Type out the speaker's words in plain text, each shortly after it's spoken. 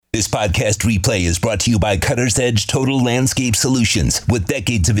This podcast replay is brought to you by Cutter's Edge Total Landscape Solutions. With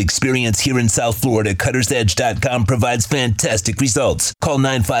decades of experience here in South Florida, CuttersEdge.com provides fantastic results. Call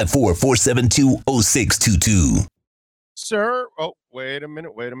 954-472-0622. Sir, oh, wait a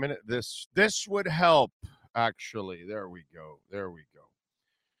minute. This would help, actually. There we go.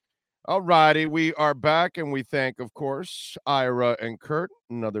 All righty, we are back, and we thank, of course, Ira and Kurt.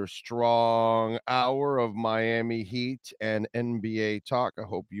 Another strong hour of Miami Heat and NBA talk. I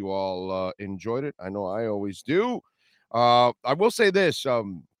hope you all enjoyed it. I know I always do. I will say this.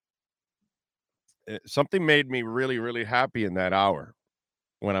 Something made me really, really happy in that hour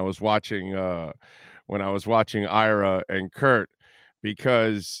when I was watching Ira and Kurt,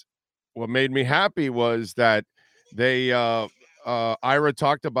 because what made me happy was that they Ira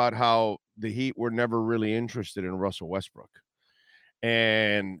talked about how the Heat were never really interested in Russell Westbrook.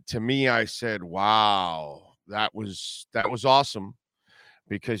 And to me, I said, wow, that was awesome,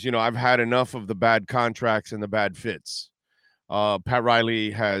 because, I've had enough of the bad contracts and the bad fits. Pat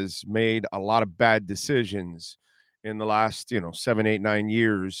Riley has made a lot of bad decisions in the last, 7, 8, 9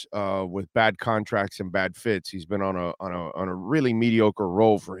 years with bad contracts and bad fits. He's been on a really mediocre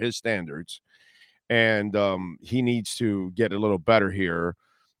role for his standards. And he needs to get a little better here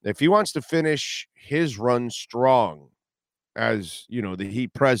if he wants to finish his run strong as, the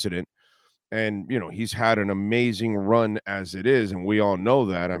Heat president. And, he's had an amazing run as it is, and we all know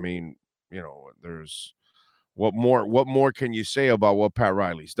that. I mean, there's what more can you say about what Pat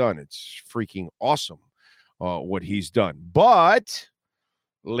Riley's done? It's freaking awesome what he's done. But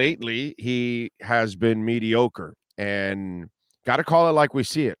lately he has been mediocre, and got to call it like we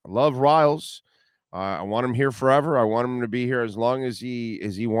see it. I love Riles. I want him here forever. I want him to be here as long as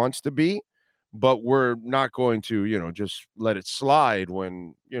he wants to be, but we're not going to, just let it slide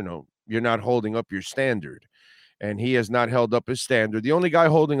when, you're not holding up your standard. And he has not held up his standard. The only guy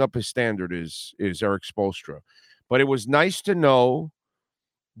holding up his standard is Eric Spoelstra. But it was nice to know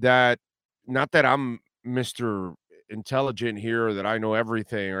that, not that I'm Mr. Intelligent here, or that I know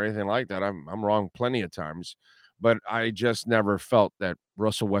everything or anything like that. I'm wrong plenty of times, but I just never felt that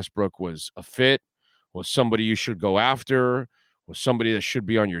Russell Westbrook was a fit, was somebody you should go after, was somebody that should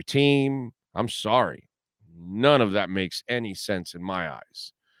be on your team. I'm sorry. None of that makes any sense in my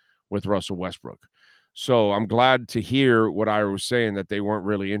eyes with Russell Westbrook. So I'm glad to hear what I was saying, that they weren't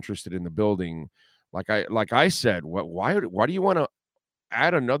really interested in the building. Like I said, why do you want to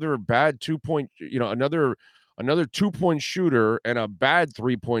add another bad 2-point, another 2-point shooter and a bad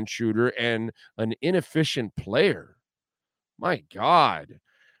 3-point shooter and an inefficient player? My God.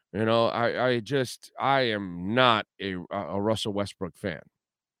 I am not a Russell Westbrook fan.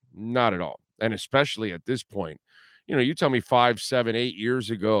 Not at all. And especially at this point, you tell me 5, 7, 8 years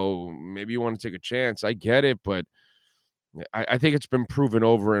ago, maybe you want to take a chance. I get it, but I think it's been proven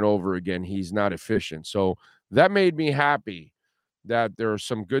over and over again he's not efficient. So that made me happy that there are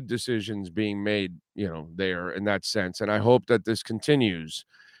some good decisions being made, there in that sense. And I hope that this continues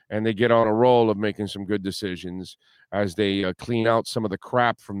and they get on a roll of making some good decisions as they clean out some of the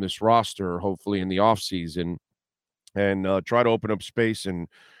crap from this roster, hopefully in the offseason, and try to open up space and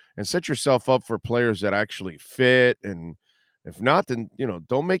set yourself up for players that actually fit. And if not, then,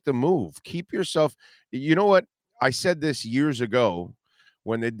 don't make the move. Keep yourself. You know what? I said this years ago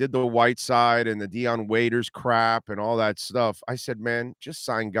when they did the Whiteside and the Dion Waiters crap and all that stuff. I said, man, just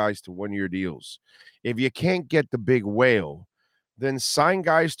sign guys to 1-year deals. If you can't get the big whale, then sign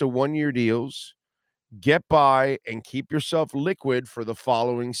guys to 1-year deals, get by, and keep yourself liquid for the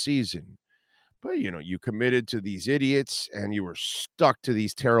following season. But, you committed to these idiots and you were stuck to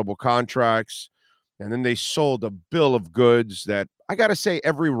these terrible contracts. And then they sold a bill of goods that, I got to say,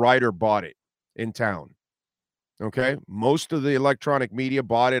 every writer bought it in town. Okay. Most of the electronic media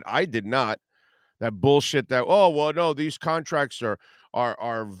bought it. I did not. That bullshit that, oh, well, no, these contracts are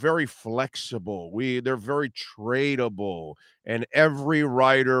very flexible. They're very tradable. And every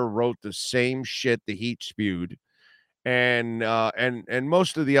writer wrote the same shit the Heat spewed. And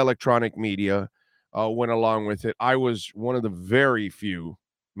most of the electronic media went along with it. I was one of the very few,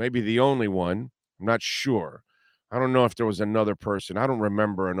 maybe the only one. I'm not sure. I don't know if there was another person. I don't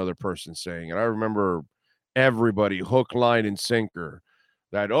remember another person saying it. I remember everybody, hook, line, and sinker,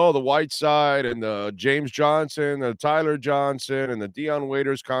 that, the Whiteside and the James Johnson, the Tyler Johnson, and the Dion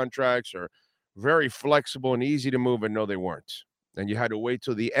Waiters contracts are very flexible and easy to move. And no, they weren't. And you had to wait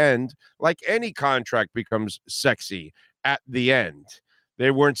till the end. Like any contract becomes sexy at the end. They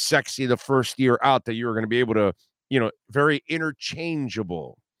weren't sexy the first year out, that you were going to be able to, very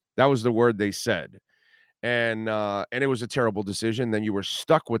interchangeable. That was the word they said. and it was a terrible decision. Then you were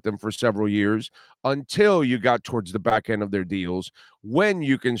stuck with them for several years until you got towards the back end of their deals, when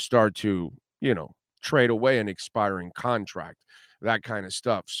you can start to, trade away an expiring contract, that kind of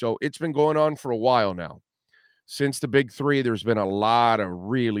stuff. So it's been going on for a while now. Since the big three, there's been a lot of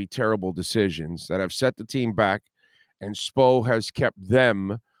really terrible decisions that have set the team back, and Spo has kept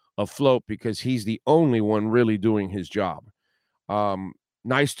them afloat because he's the only one really doing his job.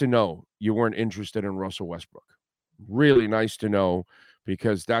 Nice to know you weren't interested in Russell Westbrook. Really nice to know,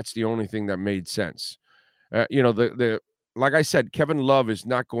 because that's the only thing that made sense. The like I said, Kevin Love is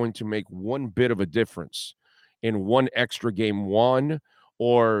not going to make one bit of a difference in one extra game won,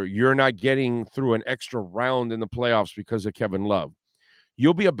 or you're not getting through an extra round in the playoffs because of Kevin Love.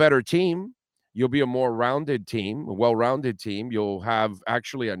 You'll be a better team. You'll be a more rounded team, a well-rounded team. You'll have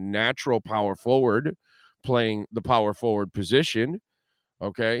actually a natural power forward playing the power forward position.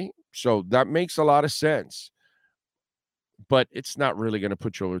 Okay. So that makes a lot of sense, but it's not really going to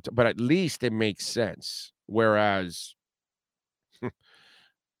put you over. But at least it makes sense. Whereas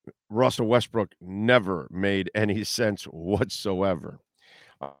Russell Westbrook never made any sense whatsoever.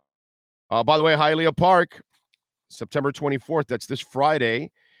 By the way, Hialeah Park, September 24th, that's this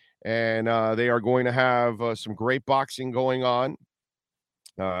Friday, and they are going to have some great boxing going on.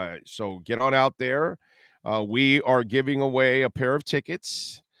 So get on out there. We are giving away a pair of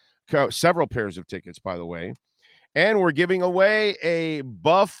tickets, several pairs of tickets, by the way. And we're giving away a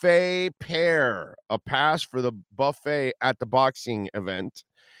buffet pair, a pass for the buffet at the boxing event.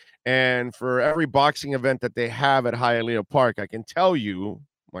 And for every boxing event that they have at Hialeah Park, I can tell you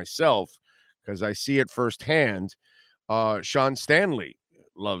myself, because I see it firsthand, Sean Stanley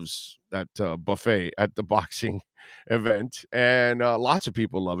loves that buffet at the boxing event. And lots of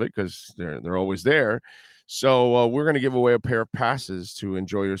people love it because they're always there. So we're going to give away a pair of passes to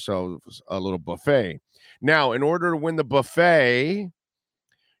enjoy yourselves a little buffet. Now, in order to win the buffet,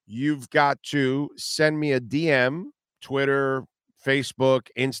 you've got to send me a DM, Twitter, Facebook,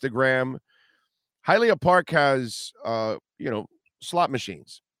 Instagram. Hialeah Park has, slot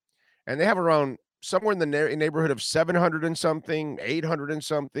machines, and they have around somewhere in the neighborhood of 700 and something, 800 and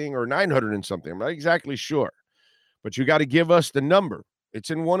something, or 900 and something. I'm not exactly sure, but you got to give us the number.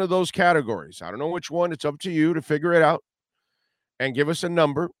 It's in one of those categories. I don't know which one. It's up to you to figure it out, and give us a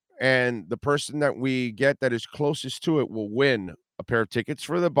number. And the person that we get that is closest to it will win a pair of tickets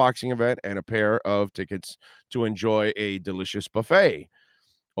for the boxing event and a pair of tickets to enjoy a delicious buffet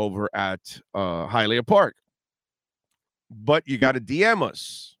over at Hialeah Park. But you got to DM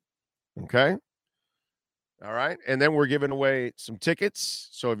us. Okay. All right. And then we're giving away some tickets.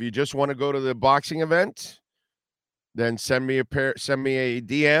 So if you just want to go to the boxing event, then send me a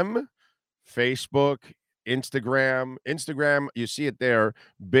DM, Facebook, Instagram, you see it there,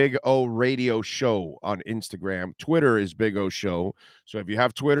 Big O Radio Show on Instagram. Twitter is Big O Show. So if you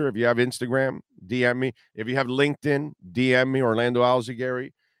have Twitter, if you have Instagram, DM me. If you have LinkedIn, DM me, Orlando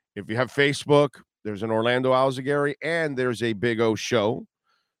Alzagari. If you have Facebook, there's an Orlando Alzagari, and there's a Big O Show.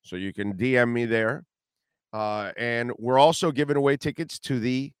 So you can DM me there. And we're also giving away tickets to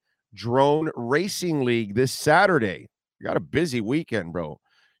the Drone Racing League this Saturday. We got a busy weekend, bro.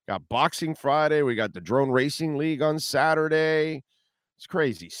 Got Boxing Friday. We got the Drone Racing League on Saturday. It's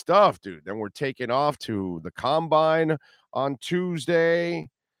crazy stuff, dude. Then we're taking off to the Combine on Tuesday.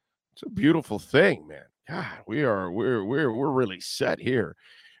 It's a beautiful thing, man. God, we're really set here.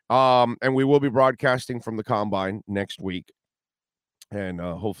 And we will be broadcasting from the Combine next week. And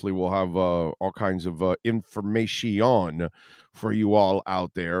hopefully we'll have all kinds of information for you all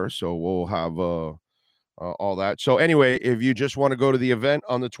out there. So we'll have all that. So anyway, if you just want to go to the event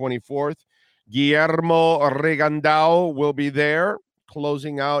on the 24th, Guillermo Regandao will be there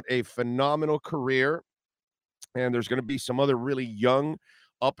closing out a phenomenal career. And there's going to be some other really young,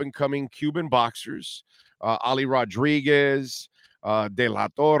 up-and-coming Cuban boxers. Ali Rodriguez, De La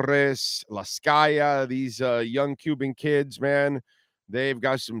Torres, Lascaya, these young Cuban kids, man. They've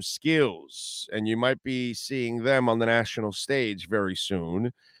got some skills, and you might be seeing them on the national stage very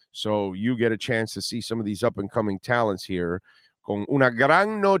soon. So you get a chance to see some of these up-and-coming talents here. Con una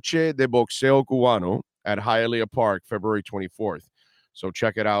gran noche de boxeo cubano at Hialeah Park, February 24th. So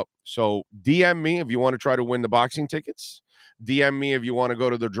check it out. So DM me if you want to try to win the boxing tickets. DM me if you want to go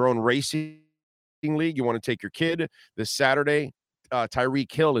to the Drone Racing League. You want to take your kid this Saturday.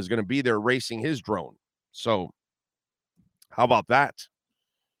 Tyreek Hill is going to be there racing his drone. So how about that?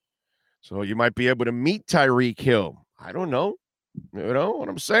 So you might be able to meet Tyreek Hill. I don't know. You know what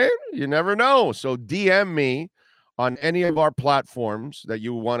I'm saying? You never know. So DM me on any of our platforms that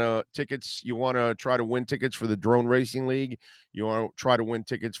you want to try to win tickets for the Drone Racing League. You want to try to win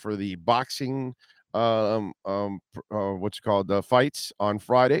tickets for the boxing what's it called, fights on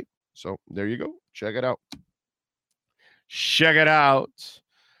Friday. So there you go. Check it out. Check it out.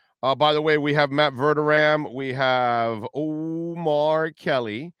 By the way, we have Matt Verderam, we have Omar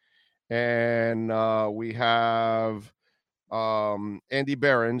Kelly, and we have Andy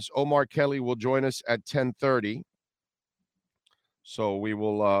Behrens. Omar Kelly will join us at 10:30. So we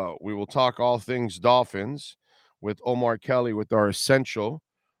will talk all things Dolphins with Omar Kelly with our essential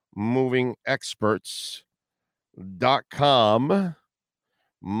moving experts.com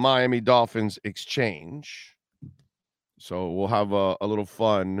Miami Dolphins exchange. So we'll have a little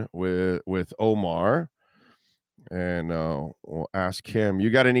fun with Omar, and we'll ask him. You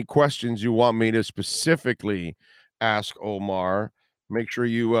got any questions you want me to specifically ask Omar? Make sure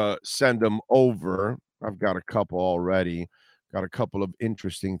you send them over. I've got a couple already. Got a couple of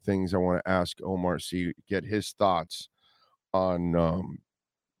interesting things I want to ask Omar, get his thoughts on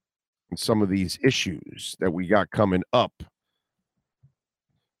some of these issues that we got coming up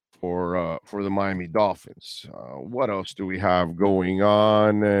for the Miami Dolphins. What else do we have going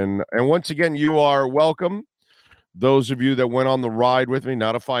on? And once again, you are welcome. Those of you that went on the ride with me,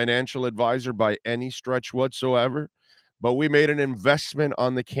 not a financial advisor by any stretch whatsoever, but we made an investment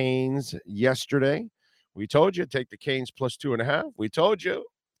on the Canes yesterday. We told you, take the Canes plus 2.5. We told you,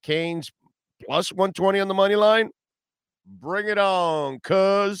 Canes plus 120 on the money line. Bring it on,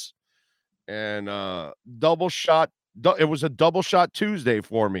 cuz. And double shot. It was a double shot Tuesday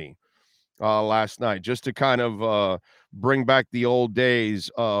for me last night, just to kind of bring back the old days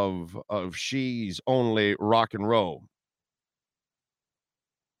of she's only rock and roll.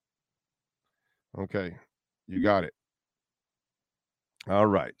 Okay, you got it. All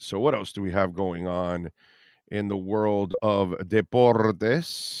right. So what else do we have going on in the world of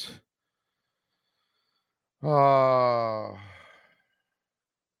deportes?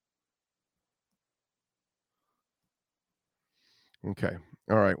 Okay.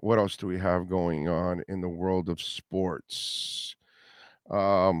 All right. What else do we have going on in the world of sports?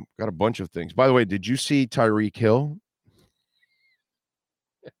 Got a bunch of things. By the way, did you see Tyreek Hill?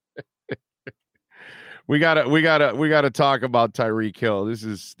 We gotta talk about Tyreek Hill. This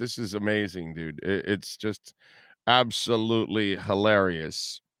is amazing, dude. It's just absolutely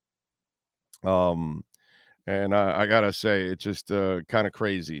hilarious. And I gotta say, it's just kind of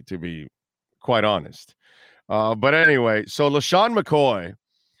crazy, to be quite honest. But anyway, so LaShawn McCoy,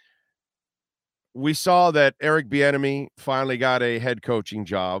 we saw that Eric Bieniemy finally got a head coaching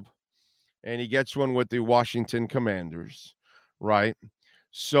job, and he gets one with the Washington Commanders, right?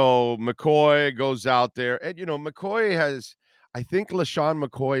 So McCoy goes out there, and McCoy has. I think LaShawn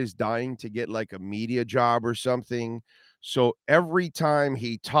McCoy is dying to get like a media job or something. So every time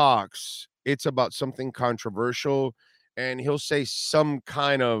he talks, it's about something controversial, and he'll say some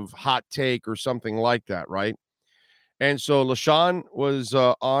kind of hot take or something like that, right? And so LaShawn was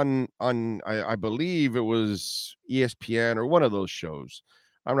on I believe it was ESPN or one of those shows.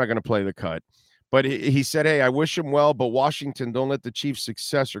 I'm not going to play the cut, but he said, "Hey, I wish him well, but Washington, don't let the Chiefs'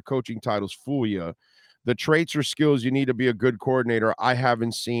 success or coaching titles fool you. The traits or skills you need to be a good coordinator, I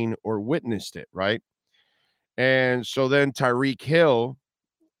haven't seen or witnessed it." Right? And so then Tyreek Hill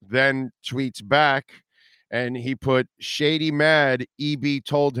then tweets back, and he put shady mad. EB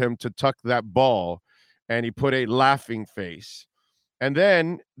told him to tuck that ball, and he put a laughing face. And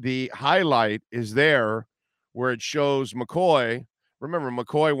then the highlight is there where it shows McCoy. Remember,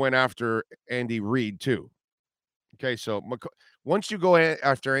 McCoy went after Andy Reid too. Okay, so once you go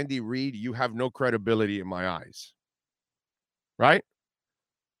after Andy Reid, you have no credibility in my eyes, right?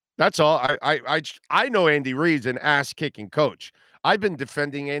 That's all. I know Andy Reid's an ass-kicking coach. I've been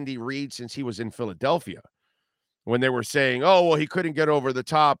defending Andy Reid since he was in Philadelphia, when they were saying, "Oh, well, he couldn't get over the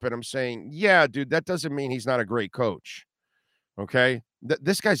top," and I'm saying, "Yeah, dude, that doesn't mean he's not a great coach." Okay,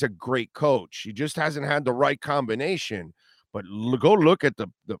 this guy's a great coach. He just hasn't had the right combination. But go look at the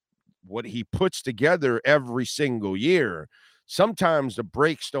what he puts together every single year. Sometimes the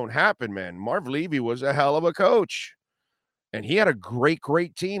breaks don't happen, man. Marv Levy was a hell of a coach, and he had a great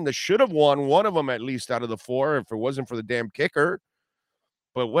team that should have won one of them at least out of the four if it wasn't for the damn kicker.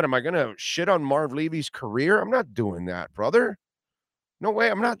 But what am I going to shit on Marv Levy's career? I'm not doing that, brother. No way.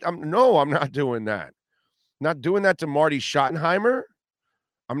 I'm not doing that. Not doing that to Marty Schottenheimer.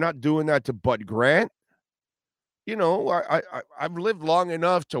 I'm not doing that to Bud Grant. I've lived long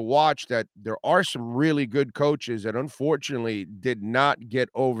enough to watch that there are some really good coaches that unfortunately did not get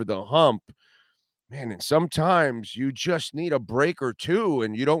over the hump. Man, and sometimes you just need a break or two,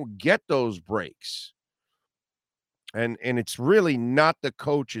 and you don't get those breaks. And it's really not the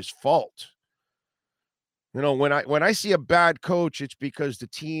coach's fault. When I see a bad coach, it's because the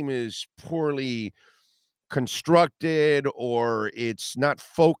team is poorly constructed, or it's not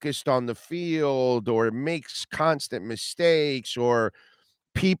focused on the field, or it makes constant mistakes, or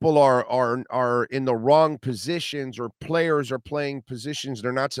people are in the wrong positions, or players are playing positions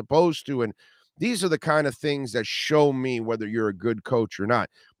they're not supposed to. And these are the kind of things that show me whether you're a good coach or not.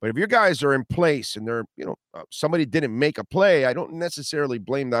 But if your guys are in place and somebody didn't make a play, I don't necessarily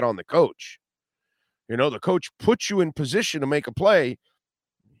blame that on the coach. The coach put you in position to make a play.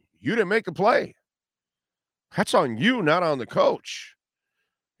 You didn't make the play. That's on you, not on the coach.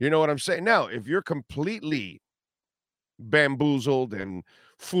 You know what I'm saying? Now, if you're completely bamboozled and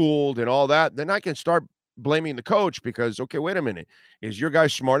fooled and all that, then I can start blaming the coach because, okay, wait a minute. Is your guy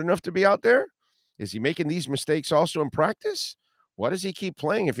smart enough to be out there? Is he making these mistakes also in practice? Why does he keep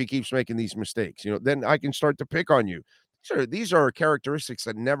playing if he keeps making these mistakes? Then I can start to pick on you. These are characteristics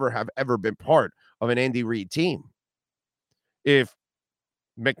that never have ever been part of an Andy Reid team. If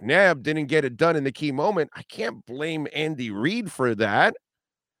McNabb didn't get it done in the key moment, I can't blame Andy Reid for that.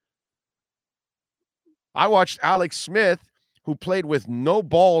 I watched Alex Smith, who played with no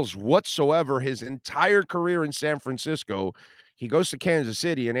balls whatsoever his entire career in San Francisco. He goes to Kansas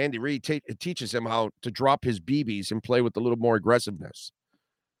City, and Andy Reid teaches him how to drop his BBs and play with a little more aggressiveness.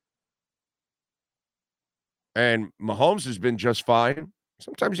 And Mahomes has been just fine.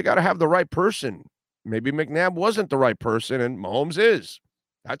 Sometimes you got to have the right person. Maybe McNabb wasn't the right person, and Mahomes is.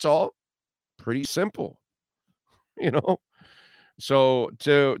 That's all. Pretty simple. So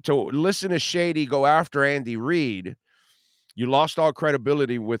to listen to Shady go after Andy Reid, you lost all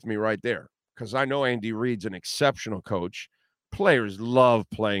credibility with me right there, because I know Andy Reid's an exceptional coach. Players love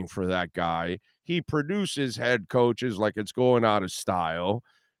playing for that guy. He produces head coaches like it's going out of style.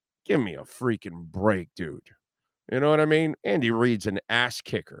 Give me a freaking break, dude. You know what I mean? Andy Reid's an ass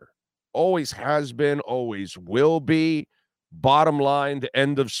kicker. Always has been, always will be. Bottom line, the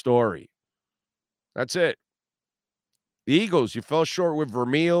end of story. That's it. The Eagles, you fell short with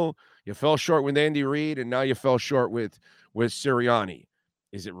Vermeil, you fell short with Andy Reid, and now you fell short with Sirianni.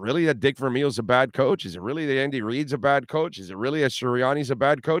 Is it really that Dick Vermeil's a bad coach? Is it really that Andy Reid's a bad coach? Is it really that Sirianni's a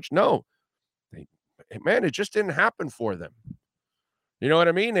bad coach? No. It just didn't happen for them. You know what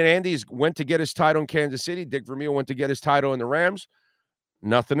I mean? And Andy's went to get his title in Kansas City. Dick Vermeil went to get his title in the Rams.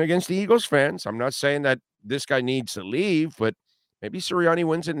 Nothing against the Eagles fans. I'm not saying that this guy needs to leave, but maybe Sirianni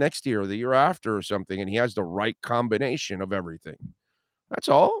wins it next year or the year after or something, and he has the right combination of everything. That's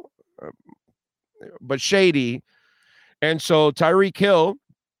all. But Shady. And so Tyreek Hill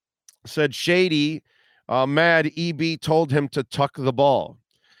said Shady, mad EB told him to tuck the ball.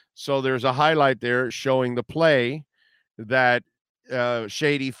 So there's a highlight there showing the play that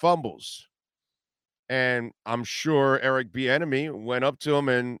Shady fumbles. And I'm sure Eric Bieniemy went up to him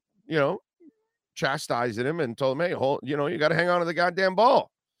and, chastising him and told him, hey, you got to hang on to the goddamn ball.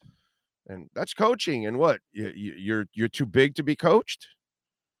 And that's coaching. And what? You're too big to be coached?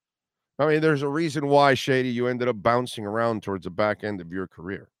 I mean, there's a reason why, Shady, you ended up bouncing around towards the back end of your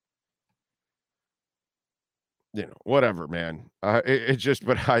career. Whatever, man. But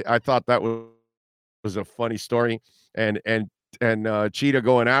I thought that was a funny story. And Cheetah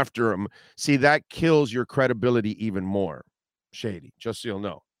going after him. See, that kills your credibility even more, Shady, just so you'll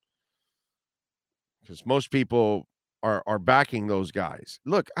know. Because most people are backing those guys.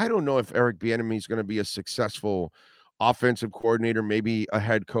 Look, I don't know if Eric Bieniemy is going to be a successful offensive coordinator, maybe a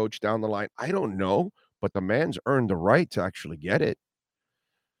head coach down the line. I don't know, but the man's earned the right to actually get it.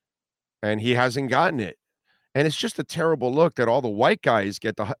 And he hasn't gotten it. And it's just a terrible look that all the white guys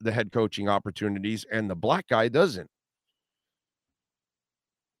get the head coaching opportunities and the black guy doesn't.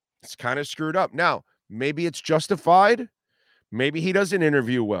 It's kind of screwed up. Now, maybe it's justified. Maybe he doesn't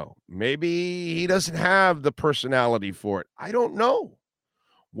interview well. Maybe he doesn't have the personality for it. I don't know.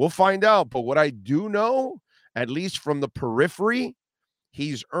 We'll find out. But what I do know, at least from the periphery,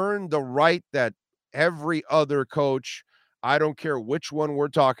 he's earned the right that every other coach, I don't care which one we're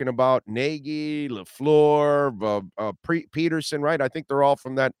talking about, Nagy, LaFleur, Peterson, right? I think they're all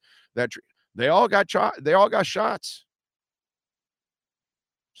from that tree. They all got shots.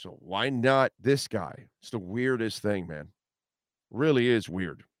 So why not this guy? It's the weirdest thing, man. Really is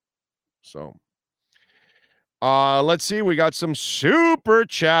weird. So let's see. We got some super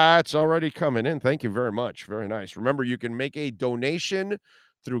chats already coming in. Thank you very much. Very nice. Remember, you can make a donation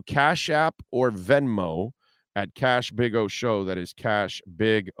through Cash App or Venmo at Cash Big O Show. That is Cash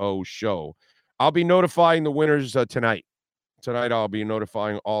Big O Show. I'll be notifying the winners tonight. Tonight, I'll be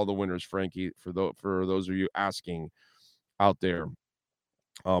notifying all the winners, Frankie, for those of you asking out there,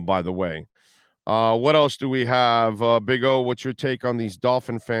 by the way. What else do we have? Big O, what's your take on these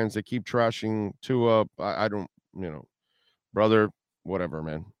Dolphin fans that keep trashing Tua? I don't, brother, whatever,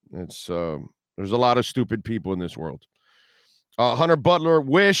 man. It's there's a lot of stupid people in this world. Hunter Butler,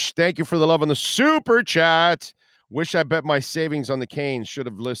 thank you for the love on the super chat. Wish I bet my savings on the Canes. Should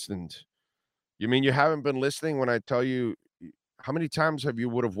have listened. You mean you haven't been listening when I tell you how many times have you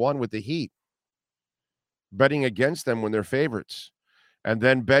would have won with the Heat? Betting against them when they're favorites, and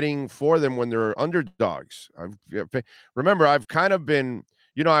then betting for them when they're underdogs. Remember, I've kind of been,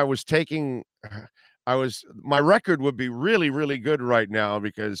 my record would be really, really good right now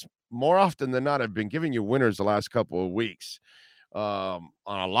because more often than not, I've been giving you winners the last couple of weeks on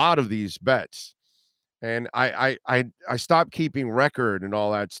a lot of these bets. And I stopped keeping record and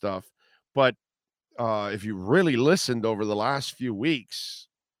all that stuff. But if you really listened over the last few weeks,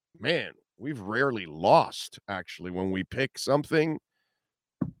 man, we've rarely lost, actually, when we pick something.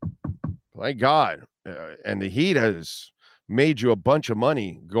 Thank God. And the Heat has made you a bunch of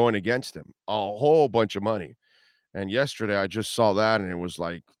money going against him, a whole bunch of money. And yesterday I just saw that, and it was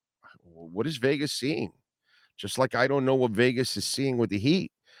like, what is Vegas seeing? Just like I don't know what Vegas is seeing with the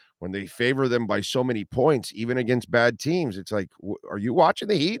Heat when they favor them by so many points, even against bad teams. It's like, are you watching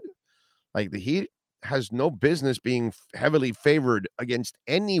the Heat? Like, the Heat has no business being heavily favored against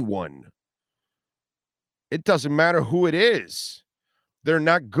anyone. It doesn't matter who it is. They're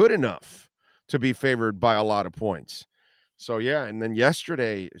not good enough to be favored by a lot of points. So, yeah, and then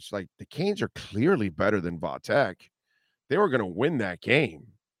yesterday, it's like the Canes are clearly better than Vatek. They were going to win that game.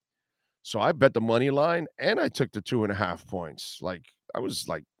 So I bet the money line, and I took the 2.5 points. Like, I was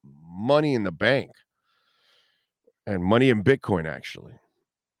like money in the bank. And money in Bitcoin, actually.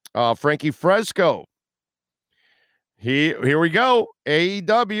 Frankie Fresco. Here we go.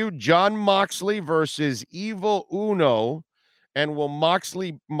 AEW, Jon Moxley versus Evil Uno. And will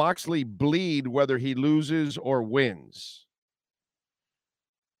Moxley bleed whether he loses or wins?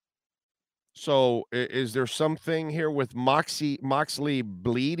 So is there something here with Moxley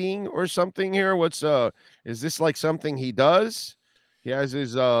bleeding or something here? Is this like something he does? He has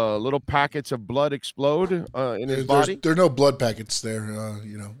his little packets of blood explode in his body? There are no blood packets there.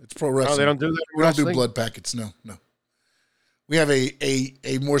 It's pro wrestling. No, they don't do that. We don't do blood packets. No. We have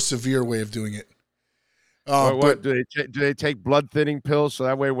a more severe way of doing it. What do they take blood thinning pills so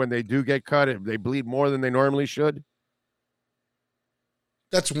that way when they do get cut, they bleed more than they normally should?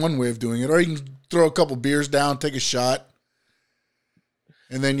 That's one way of doing it. Or you can throw a couple beers down, take a shot,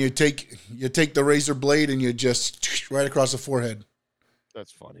 and then you take the razor blade and you just right across the forehead.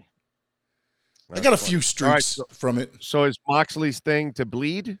 That's funny. I got a few streaks from it. So is Moxley's thing to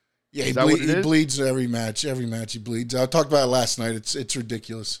bleed? Yeah, he bleeds every match. Every match he bleeds. I talked about it last night. It's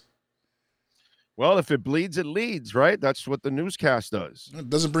ridiculous. Well, if it bleeds, it leads, right? That's what the newscast does. It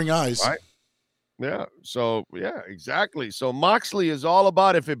doesn't bring eyes. Right? Yeah. So, yeah, exactly. So Moxley is all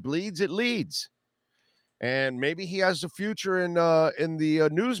about if it bleeds, it leads. And maybe he has a future in the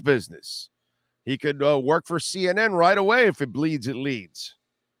news business. He could work for CNN right away if it bleeds, it leads.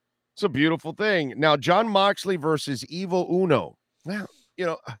 It's a beautiful thing. Now, Jon Moxley versus Evil Uno. Now,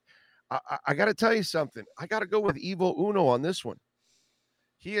 I got to tell you something. I got to go with Evil Uno on this one.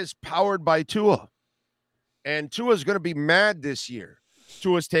 He is powered by Tua. And Tua's going to be mad this year.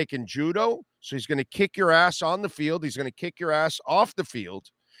 Tua's taking judo, so he's going to kick your ass on the field. He's going to kick your ass off the field.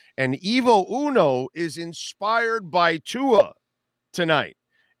 And Evil Uno is inspired by Tua tonight.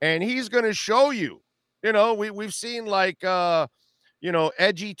 And he's going to show you. We've seen like,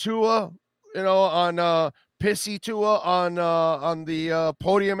 edgy Tua, on pissy Tua on the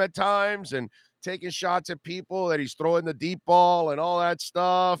podium at times and taking shots at people that he's throwing the deep ball and all that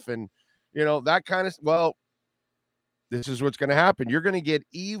stuff. And, that kind of, well, this is what's going to happen. You're going to get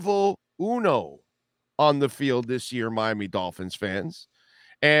Evil Uno on the field this year, Miami Dolphins fans.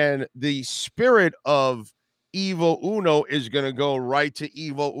 And the spirit of Evil Uno is going to go right to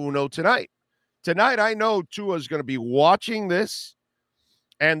Evil Uno tonight. Tonight, I know Tua is going to be watching this,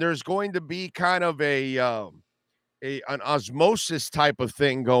 and there's going to be kind of an osmosis type of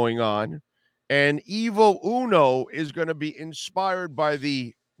thing going on. And Evil Uno is going to be inspired by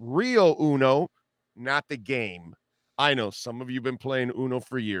the real Uno, not the game. I know some of you have been playing Uno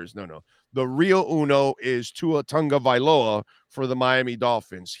for years. No. The real Uno is Tua Tagovailoa for the Miami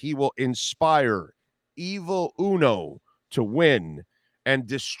Dolphins. He will inspire Evil Uno to win and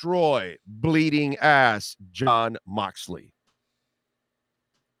destroy bleeding ass Jon Moxley.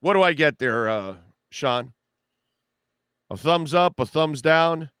 What do I get there, Sean? A thumbs up, a thumbs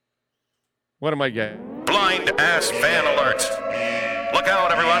down? What am I getting? Blind ass fan alert. Look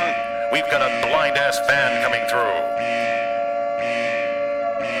out, everyone. We've got a blind ass fan coming through.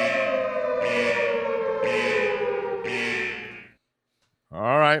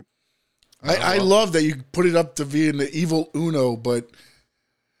 All right. I love that you put it up to being the evil Uno, but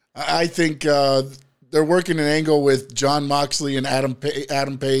I think they're working an angle with John Moxley and Adam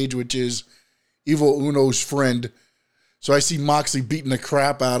Page, which is evil Uno's friend. So I see Moxley beating the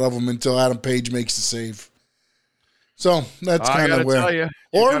crap out of him until Adam Page makes the save. So that's kind of where.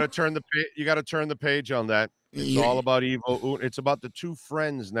 You got to turn the page on that. It's all about evil. It's about the two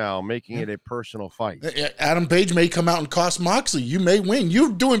friends now making it a personal fight. Adam Page may come out and cost Moxley. You may win.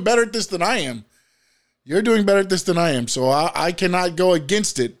 You're doing better at this than I am. So I cannot go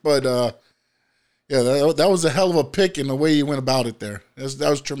against it. But that was a hell of a pick in the way you went about it there. That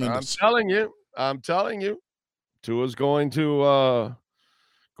was tremendous. I'm telling you. Tua's going to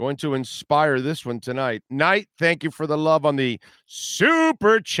inspire this one tonight. Knight, thank you for the love on the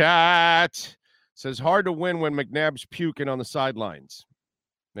super chat. Says hard to win when McNabb's puking on the sidelines.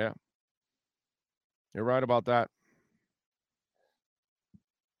 Yeah. You're right about that.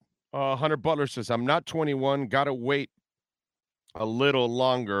 Hunter Butler says, I'm not 21. Got to wait a little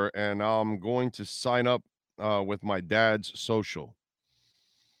longer, and I'm going to sign up with my dad's social.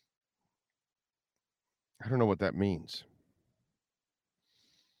 I don't know what that means.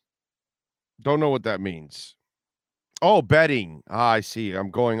 Don't know what that means. Oh, betting. I see.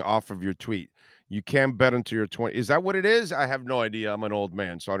 I'm going off of your tweet. You can bet until you're 20. Is that what it is? I have no idea. I'm an old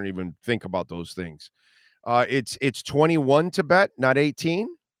man, so I don't even think about those things. It's 21 to bet, not 18.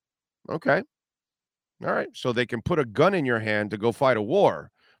 Okay. All right. So they can put a gun in your hand to go fight a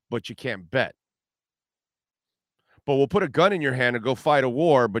war, but you can't bet. But we'll put a gun in your hand to go fight a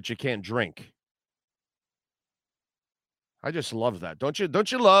war, but you can't drink. I just love that. Don't you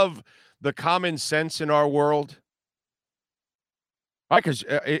love the common sense in our world? Because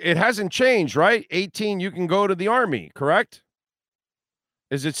it hasn't changed, right? 18, you can go to the Army, correct?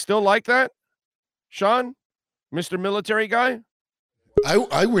 Is it still like that, Sean, Mr. Military guy?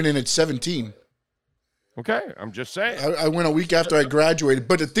 I went in at 17. Okay, I'm just saying. I went a week after I graduated.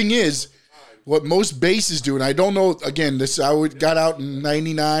 But the thing is, what most bases do, and I don't know, again, got out in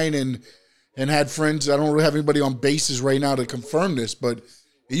 99 and had friends. I don't really have anybody on bases right now to confirm this, but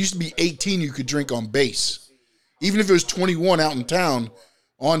it used to be 18 you could drink on base. Even if it was 21 out in town,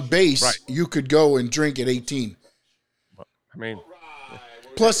 on base, right, you could go and drink at 18. I mean,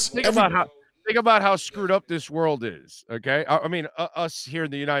 plus think about how screwed up this world is. Okay, I mean, us here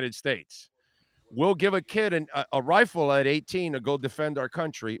in the United States, we'll give a kid a rifle at 18 to go defend our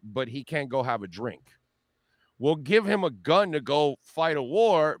country, but he can't go have a drink. We'll give him a gun to go fight a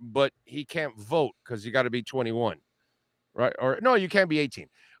war, but he can't vote because you got to be 21, right? Or no, you can't be 18.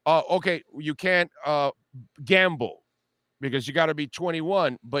 Okay, you can't gamble because you got to be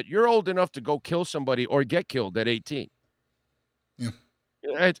 21, but you're old enough to go kill somebody or get killed at 18. Yeah,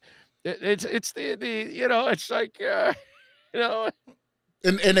 it's the it's like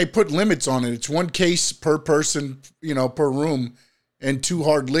and they put limits on it. It's one case per person, per room, and 2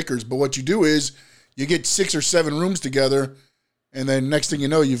 hard liquors. But what you do is you get 6 or 7 rooms together, and then next thing you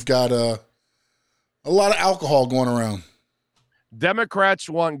know, you've got a lot of alcohol going around. Democrats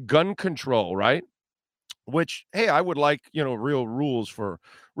want gun control, right? Which, hey, I would like, real rules for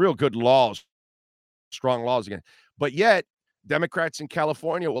real good laws, strong laws again. But yet, Democrats in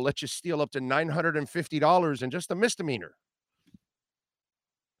California will let you steal up to $950 in just a misdemeanor.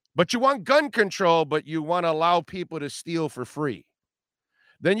 But you want gun control, but you want to allow people to steal for free.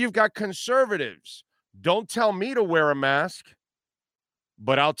 Then you've got conservatives. Don't tell me to wear a mask,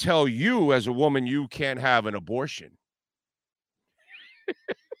 but I'll tell you as a woman you can't have an abortion.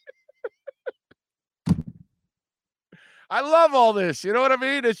 I love all this. You know what I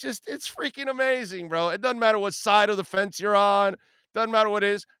mean? It's freaking amazing, bro. It doesn't matter what side of the fence you're on. Doesn't matter what it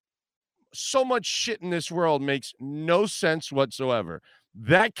is. So much shit in this world makes no sense whatsoever.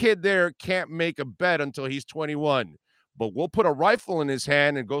 That kid there can't make a bet until he's 21. But we'll put a rifle in his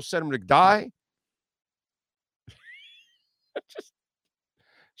hand and go set him to die. Just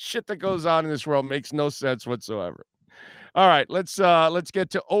shit that goes on in this world makes no sense whatsoever. All right, let's get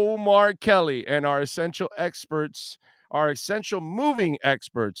to Omar Kelly and our essential experts, our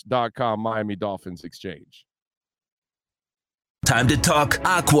essentialmovingexperts.com Miami Dolphins Exchange. Time to talk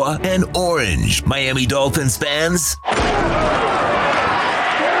aqua and orange, Miami Dolphins fans.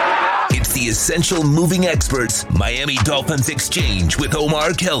 It's the Essential Moving Experts Miami Dolphins Exchange with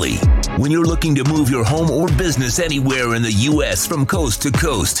Omar Kelly. When you're looking to move your home or business anywhere in the U.S. from coast to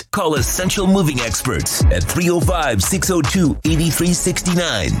coast, call Essential Moving Experts at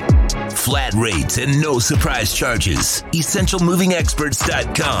 305-602-8369. Flat rates and no surprise charges.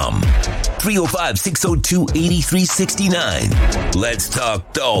 EssentialMovingExperts.com. 305-602-8369. Let's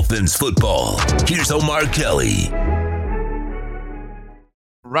talk Dolphins football. Here's Omar Kelly.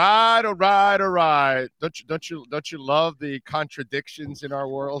 Right, all right, all right. Don't you love the contradictions in our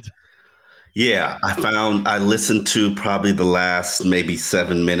world? Yeah, I listened to probably the last maybe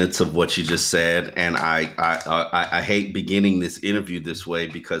 7 minutes of what you just said, and I hate beginning this interview this way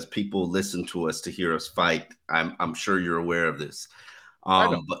because people listen to us to hear us fight. I'm sure you're aware of this, I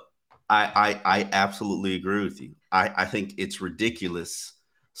know. but I absolutely agree with you. I think it's ridiculous.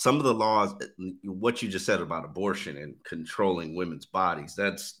 Some of the laws, what you just said about abortion and controlling women's bodies,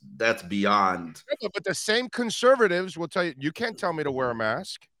 that's beyond. But the same conservatives will tell you, you can't tell me to wear a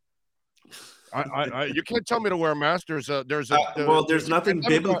mask. You can't tell me to wear a mask. There's There's nothing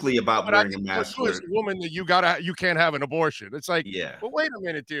biblically about but I wearing a can tell mask. you as a woman that you can't have an abortion. It's like, Yeah. well, wait a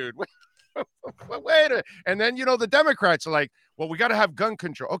minute, dude. And then the Democrats are like, well, we got to have gun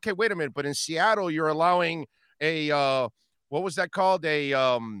control. Okay, wait a minute. But in Seattle, you're allowing a what was that called? They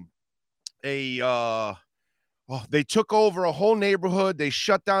took over a whole neighborhood. They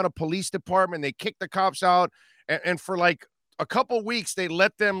shut down a police department. They kicked the cops out, and for like a couple weeks, they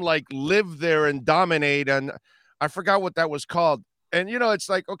let them like live there and dominate. And I forgot what that was called. And it's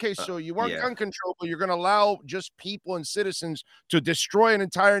like, okay, so you want gun control, but you're going to allow just people and citizens to destroy an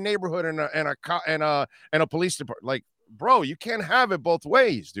entire neighborhood and a police department. Like, bro, you can't have it both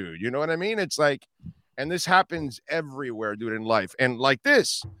ways, dude. You know what I mean? It's like, and this happens everywhere, dude, in life. And like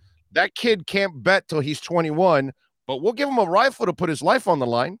this, that kid can't bet till he's 21, but we'll give him a rifle to put his life on the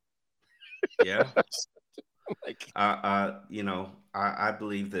line. Yeah. I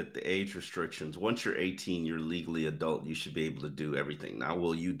believe that the age restrictions, once you're 18, you're legally adult, you should be able to do everything. Now,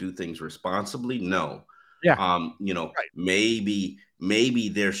 will you do things responsibly? No. Yeah. Right. maybe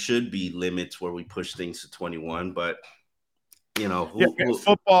there should be limits where we push things to 21, but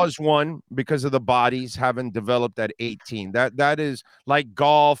football is one because of the bodies haven't developed at 18. That is like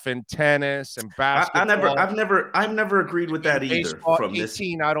golf and tennis and basketball. I've never agreed with that either. Baseball, from 18, this.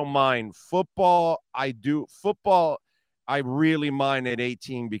 I don't mind. Football, I do. Football, I really mind at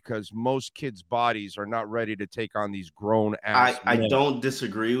 18 because most kids' bodies are not ready to take on these grown ass. I don't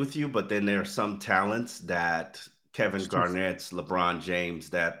disagree with you, but then there are some talents that Kevin Garnett's, LeBron James,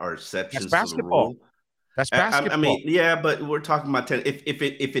 that are exceptions to the rule. That's basketball. I mean, yeah, but we're talking about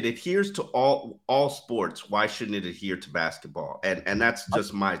if it adheres to all sports, why shouldn't it adhere to basketball? And that's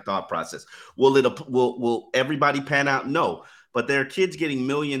just my thought process. Will everybody pan out? No, but there are kids getting $1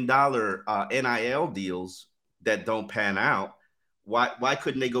 million NIL deals that don't pan out. Why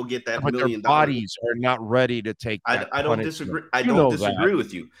couldn't they go get that $1 million? Their bodies are not ready to take that. I don't disagree. I don't disagree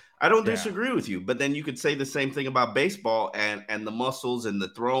with you. I don't disagree with you. But then you could say the same thing about baseball and the muscles and the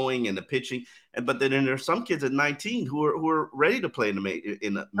throwing and the pitching. But then there's some kids at 19 who are ready to play in the major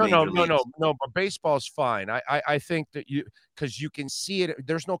leagues. No. But baseball's fine. I think that because you can see it.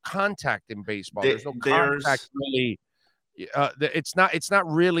 There's no contact in baseball. There's no contact really. It's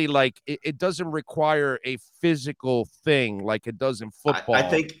not really like it doesn't require a physical thing like it does in football.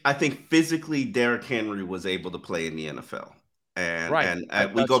 I think physically Derrick Henry was able to play in the NFL,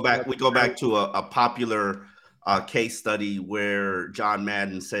 and we go back to a popular case study where John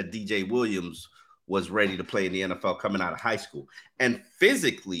Madden said DJ Williams was ready to play in the NFL coming out of high school, and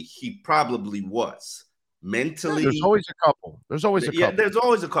physically he probably was. Mentally, there's always a couple. There's always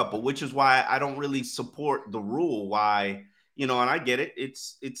a couple, which is why I don't really support the rule. Why, and I get it.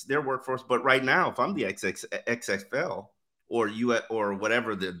 It's their workforce. But right now, if I'm the XFL or or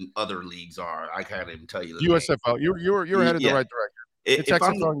whatever the other leagues are, I can't even tell you the USFL. You're headed the right direction. It's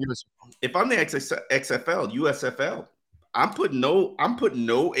XFL and USFL. If I'm the XFL, USFL, I'm putting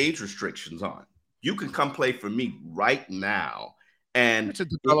no age restrictions on. You can come play for me right now. And it's a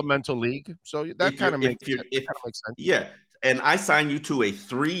developmental league, so that kind of makes sense. Yeah, and I sign you to a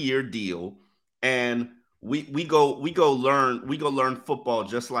 3-year deal, and we go learn football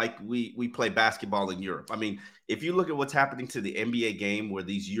just like we play basketball in Europe. I mean, if you look at what's happening to the NBA game, where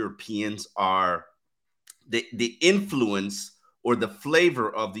these Europeans are, the influence or the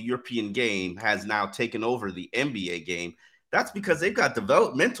flavor of the European game has now taken over the NBA game. That's because they've got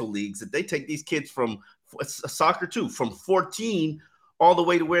developmental leagues that they take these kids from soccer too, from 14 all the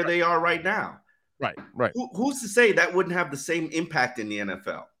way to where they are right now. Right. Who's to say that wouldn't have the same impact in the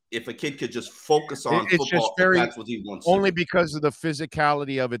NFL if a kid could just focus on football? Just that's what he wants. Only because of the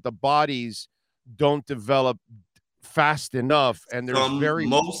physicality of it, the bodies don't develop fast enough, and there's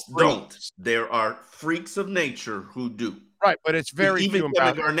most don't. There are freaks of nature who do. Right, but it's very even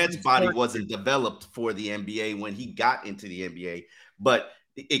Kevin Garnett's body wasn't developed for the NBA when he got into the NBA, but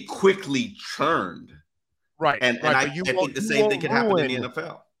it quickly churned. Right. And I think the same thing could happen in the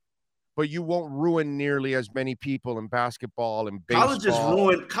NFL. but you won't ruin nearly as many people in basketball and baseball.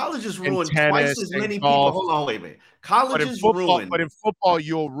 Colleges ruined tennis twice as and many golf. people. Hold on, wait a minute. But in Colleges football, ruined. but in football,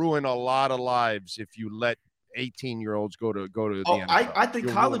 you'll ruin a lot of lives if you let 18-year-olds go to the NFL. I think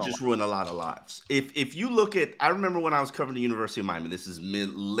colleges ruin a lot of lives. If you look at, I remember when I was covering the University of Miami. This is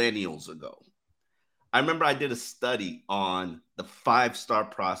millennials ago. I remember I did a study on the 5-star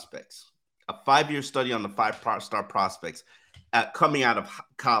prospects, a 5-year study on the 5-star prospects coming out of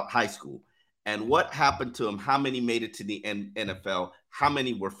high school, and what happened to them. How many made it to the NFL? How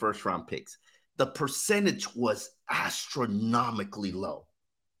many were first-round picks? The percentage was astronomically low.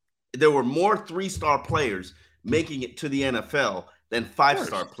 There were more 3-star players making it to the NFL than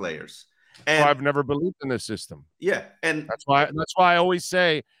 5-star players. And I've never believed in this system. Yeah, and that's why I always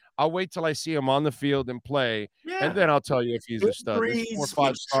say I'll wait till I see him on the field and play, and then I'll tell you if he's a stud. 4 or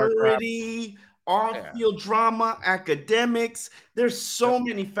 5-star maturity, on-field drama, academics. There's so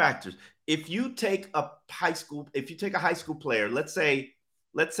many factors. If you take a high school player, let's say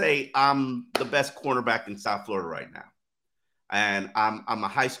I'm the best cornerback in South Florida right now, and I'm a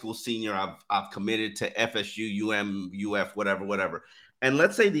high school senior. I've committed to FSU, UM, UF, whatever. And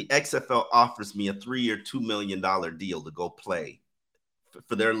let's say the XFL offers me a 3-year, $2 million deal to go play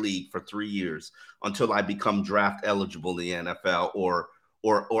for their league for 3 years until I become draft eligible in the NFL or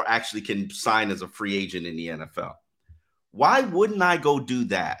actually can sign as a free agent in the NFL. Why wouldn't I go do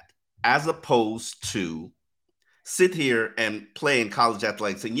that as opposed to sit here and play in college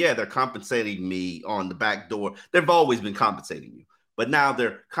athletics? And yeah, they're compensating me on the back door. They've always been compensating you, but now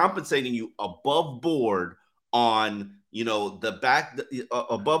they're compensating you above board on,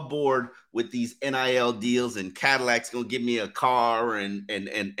 above board with these NIL deals, and Cadillac's gonna give me a car, and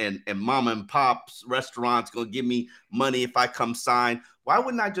mom and pop's restaurants gonna give me money if I come sign. Why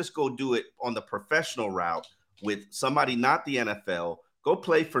wouldn't I just go do it on the professional route with somebody, not the NFL, go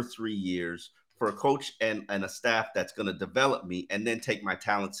play for 3 years for a coach and a staff that's going to develop me, and then take my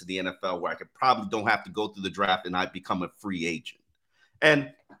talents to the NFL where I could probably don't have to go through the draft and I become a free agent.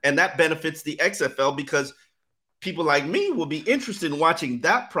 And that benefits the XFL because people like me will be interested in watching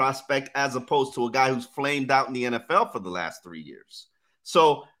that prospect as opposed to a guy who's flamed out in the NFL for the last 3 years.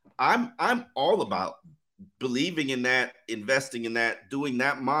 So I'm all about believing in that, investing in that, doing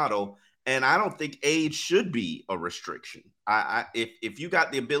that model. And I don't think age should be a restriction. If you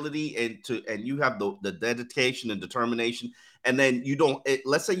got the ability and you have the dedication and determination, and then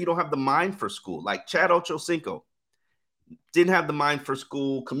let's say you don't have the mind for school, like Chad Ochocinco didn't have the mind for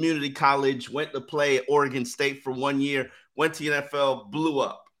school, community college, went to play at Oregon State for 1 year, went to the NFL, blew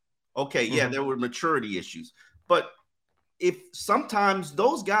up. Okay, yeah, there were maturity issues. But if sometimes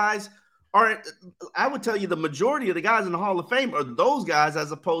those guys aren't, I would tell you the majority of the guys in the Hall of Fame are those guys,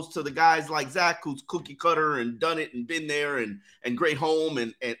 as opposed to the guys like Zach, who's cookie cutter and done it and been there and great home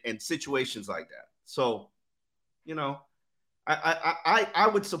and situations like that. So, I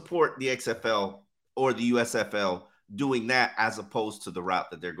would support the XFL or the USFL doing that as opposed to the route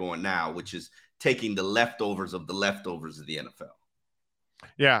that they're going now, which is taking the leftovers of the NFL.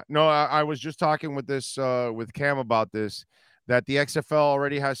 Yeah, no, I was just talking with Cam about this, that the XFL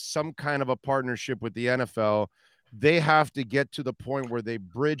already has some kind of a partnership with the NFL. They have to get to the point where they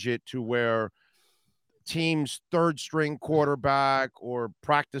bridge it to where teams' third-string quarterback or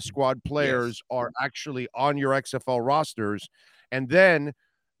practice squad players are actually on your XFL rosters. And then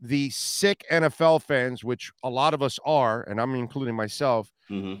the sick NFL fans, which a lot of us are, and I'm including myself,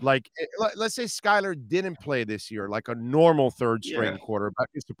 like, let's say Skylar didn't play this year like a normal third-string quarterback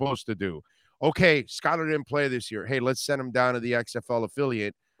is supposed to do. Okay, Skylar didn't play this year. Hey, let's send him down to the XFL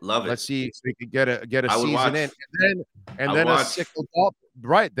affiliate. Love it. Let's see if we could get a season in. And then us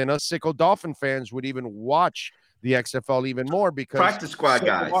Sickle Dolphin fans would even watch the XFL even more because practice squad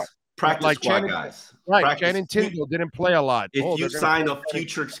guys. Right. Shannon Tindall didn't play a lot. If you sign a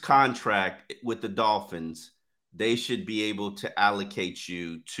futures contract with the Dolphins, they should be able to allocate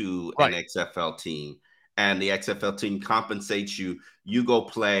you to an XFL team, and the XFL team compensates you. You go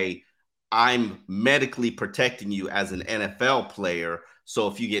play. I'm medically protecting you as an NFL player. So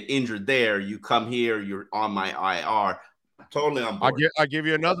if you get injured there, you come here, you're on my IR. Totally on board. I'll give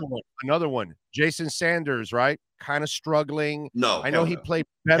you another one. Jason Sanders, right? Kind of struggling. No, I know he played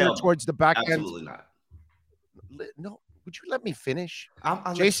better towards the back end. Absolutely not. No, would you let me finish?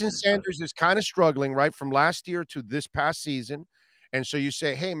 Jason Sanders is kind of struggling, right, from last year to this past season. And so you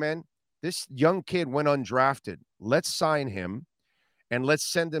say, hey, man, this young kid went undrafted. Let's sign him and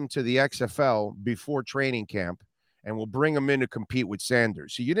let's send him to the XFL before training camp, and we'll bring him in to compete with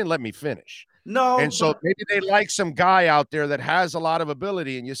Sanders. So you didn't let me finish. No. And so maybe they like some guy out there that has a lot of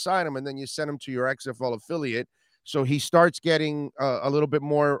ability, and you sign him, and then you send him to your XFL affiliate So he starts getting a little bit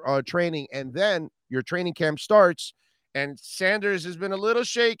more training, and then your training camp starts. And Sanders has been a little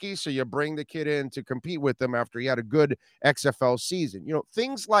shaky, so you bring the kid in to compete with him after he had a good XFL season.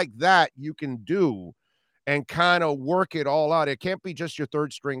 Things like that you can do and kind of work it all out. It can't be just your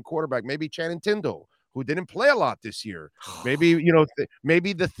third string quarterback. Maybe Channing Tindall, who didn't play a lot this year. Maybe,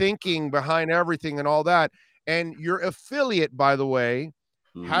 maybe the thinking behind everything and all that. And your affiliate, by the way,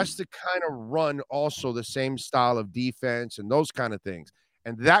 has to kind of run also the same style of defense and those kind of things.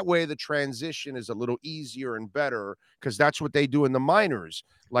 And that way the transition is a little easier and better because that's what they do in the minors.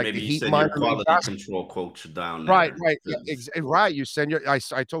 Like maybe the you Heat send minor your quality control coach down there. Right. Right. You send I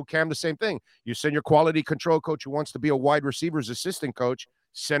told Cam the same thing. You send your quality control coach who wants to be a wide receiver's assistant coach,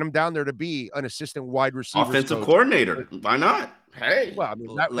 send him down there to be an assistant wide receiver. Offensive coordinator. Why not? Hey. Well, I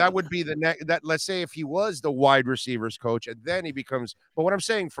mean, that would be the next. That let's say if he was the wide receivers coach, and then he becomes. But what I'm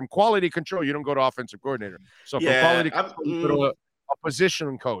saying, from quality control, you don't go to offensive coordinator. So from quality control, you go to a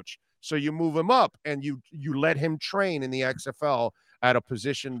position coach. So you move him up, and you let him train in the XFL at a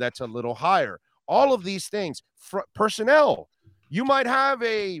position that's a little higher. All of these things, personnel. You might have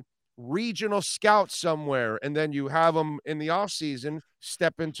a regional scout somewhere, and then you have them in the offseason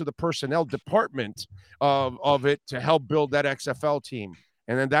step into the personnel department of it to help build that XFL team.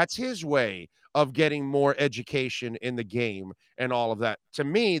 And then that's his way of getting more education in the game and all of that. To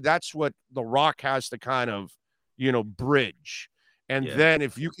me, that's what The Rock has to kind of, bridge. And then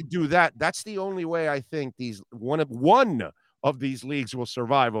if you could do that, that's the only way I think one of these leagues will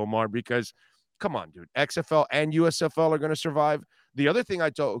survive, Omar, because come on, dude, XFL and USFL are going to survive. The other thing I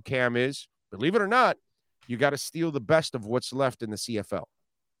told Cam is, believe it or not, you got to steal the best of what's left in the CFL.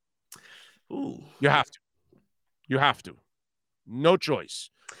 Ooh. You have to. No choice.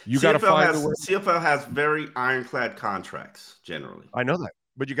 You got to find a way. CFL has very ironclad contracts generally. I know that,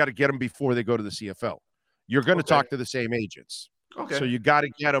 but you got to get them before they go to the CFL. You're going to talk to the same agents. Okay. So you got to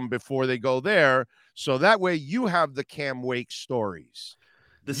get them before they go there. So that way you have the Cam Wake stories.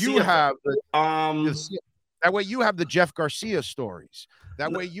 That way you have the Jeff Garcia stories.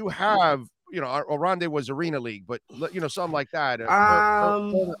 That way you have, Oronde was Arena League, but something like that.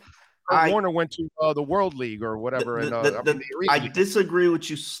 Warner went to the World League or whatever. I disagree with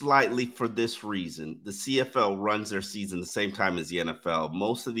you slightly for this reason. The CFL runs their season the same time as the NFL.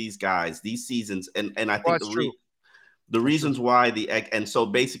 Most of these guys, these seasons, and I think the reasons why and so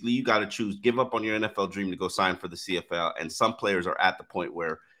basically you got to choose, give up on your NFL dream to go sign for the CFL. And some players are at the point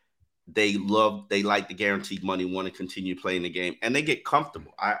where they like the guaranteed money, want to continue playing the game, and they get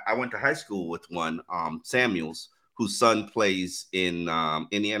comfortable. I went to high school with one, Samuels, whose son plays in the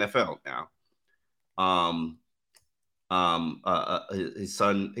NFL now. His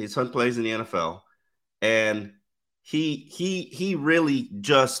son plays in the NFL, and he really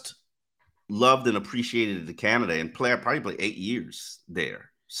just loved and appreciated the Canada and probably played 8 years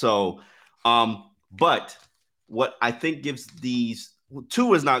there. So, but what I think gives these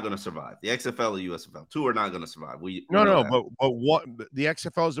two is not going to survive. The XFL or USFL, two are not going to survive. But what the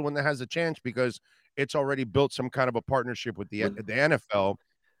XFL is the one that has a chance because it's already built some kind of a partnership with the NFL.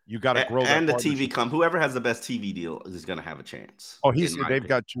 You got to grow and the TV whoever has the best TV deal is going to have a chance. Oh, they've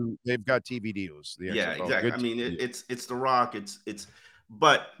got TV deals. Yeah, exactly. I mean, it's The Rock.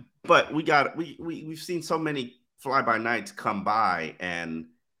 But we've seen so many fly by nights come by, and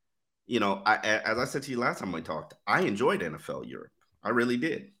as I said to you last time we talked, I enjoyed NFL Europe. I really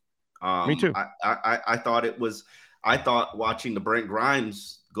did. Me too. I thought watching the Brent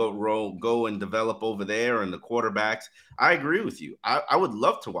Grimes go and develop over there and the quarterbacks. I agree with you. I would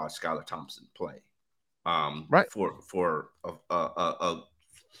love to watch Skylar Thompson play. For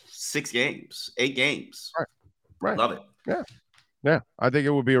 6 games, 8 games. Right. Love it. Yeah. I think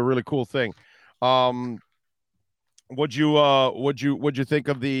it would be a really cool thing. What'd you think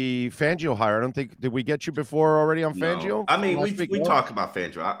of the Fangio hire? I don't think, did we get you before already on Fangio? I mean, we talked about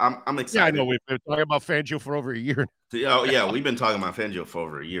Fangio. I'm excited. Yeah, I know we've been talking about Fangio for over a year. Oh yeah, we've been talking about Fangio for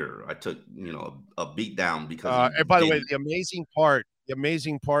over a year. I took a beat down because. And by the way, the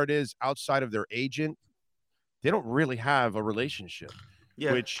amazing part is outside of their agent, they don't really have a relationship.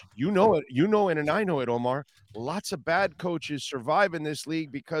 Yeah. Which and I know it, Omar. Lots of bad coaches survive in this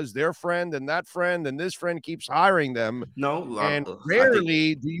league because their friend and that friend and this friend keeps hiring them. And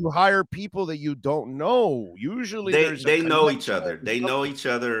rarely do you hire people that you don't know. Usually they know each other. They know each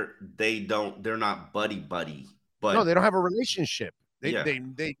other. They're not buddy. But no, they don't have a relationship.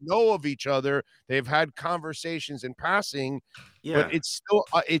 They know of each other. They've had conversations in passing. Yeah. But it's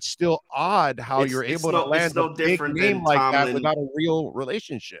still odd how you're able to land a big name like that without a real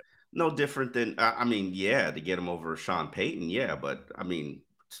relationship. No different than to get him over Sean Payton. Yeah, but I mean,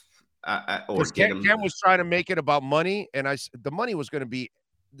 or Because get Cam, him. Cam was trying to make it about money, and the money was going to be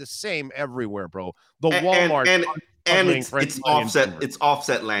the same everywhere, bro. The Walmart And it's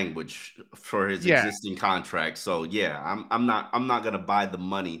offset language for his existing contract. So yeah, I'm not gonna buy the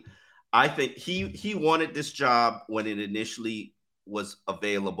money. I think he wanted this job when it initially was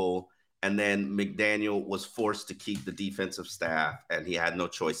available, and then McDaniel was forced to keep the defensive staff, and he had no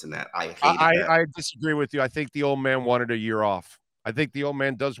choice in that. I disagree with you. I think the old man wanted a year off. I think the old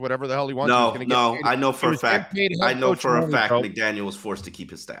man does whatever the hell he wants. No, I know for a fact. McDaniel was forced to keep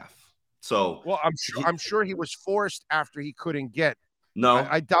his staff. So, well, I'm sure he was forced after he couldn't get. No,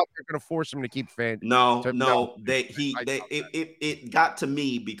 I doubt they're going to force him to keep Fangio. No. It got to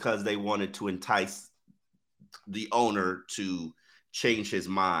me because they wanted to entice the owner to change his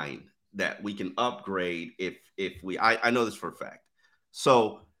mind that we can upgrade if we. I know this for a fact.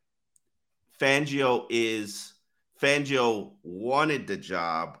 So, Fangio wanted the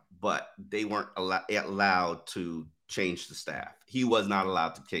job, but they weren't allowed to change the staff. He was not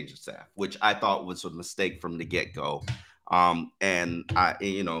allowed to change the staff, which I thought was a mistake from the get-go. And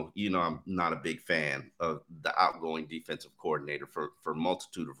I'm not a big fan of the outgoing defensive coordinator for a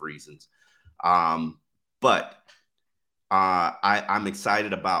multitude of reasons. But I'm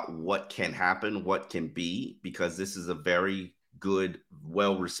excited about what can happen, what can be, because this is a very good,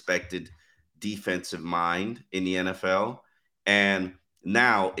 well-respected defensive mind in the NFL. And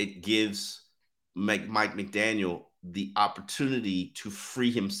now it gives Mike McDaniel the opportunity to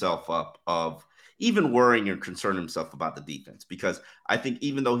free himself up of even worrying or concerning himself about the defense. Because I think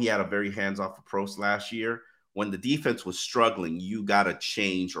even though he had a very hands-off approach last year, when the defense was struggling, you got to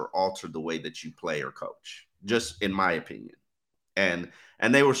change or alter the way that you play or coach, just in my opinion. And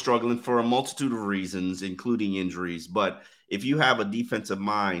they were struggling for a multitude of reasons, including injuries. But if you have a defensive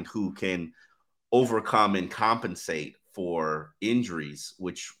mind who can overcome and compensate for injuries,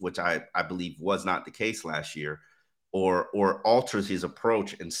 which I believe was not the case last year, or alters his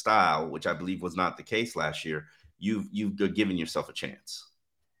approach and style, which I believe was not the case last year, you've given yourself a chance.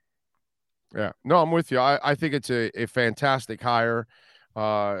 Yeah, no, I'm with you. I think it's a fantastic hire.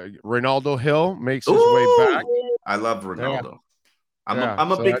 Ronaldo Hill makes his way back. I love Ronaldo. Yeah.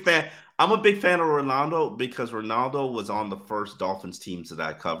 I'm a big fan. I'm a big fan of Ronaldo because Ronaldo was on the first Dolphins teams that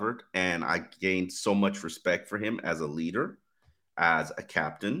I covered, and I gained so much respect for him as a leader, as a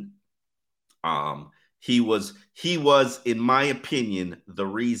captain. He was, in my opinion, the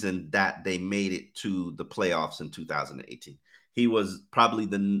reason that they made it to the playoffs in 2018. He was probably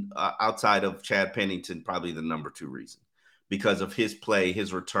outside of Chad Pennington, probably the number 2 reason because of his play,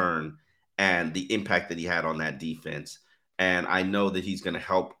 his return, and the impact that he had on that defense. And I know that he's going to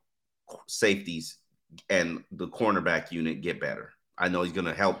help safeties and the cornerback unit get better. I know he's going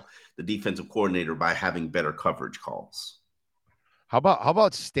to help the defensive coordinator by having better coverage calls. How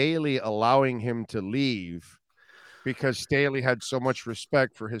about Staley allowing him to leave because Staley had so much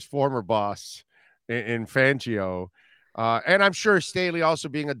respect for his former boss in Fangio? And I'm sure Staley also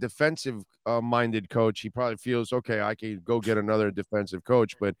being a defensive minded coach, he probably feels, okay, I can go get another defensive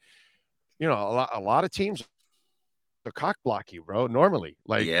coach. But, a lot of teams are cock block you, bro. Normally,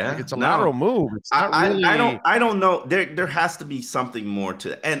 it's a lateral move. It's not really... I don't know. There has to be something more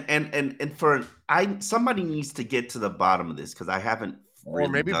to it. And somebody needs to get to the bottom of this because I haven't. Or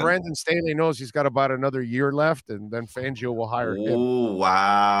maybe Brandon Staley knows he's got about another year left, and then Fangio will hire him. Oh,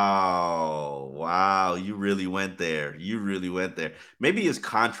 wow! You really went there. Maybe his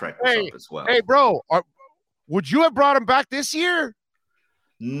contract was up as well. Hey, bro, would you have brought him back this year?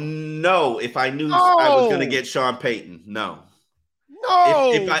 No, if I knew I was going to get Sean Payton, no.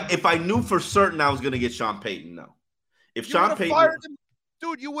 If I knew for certain I was going to get Sean Payton, no. If Sean Payton,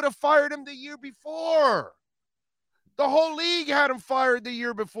 you would have fired him the year before. The whole league had him fired the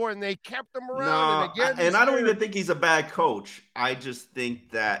year before, and they kept him around. And I don't even think he's a bad coach. I just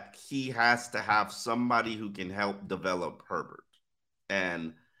think that he has to have somebody who can help develop Herbert.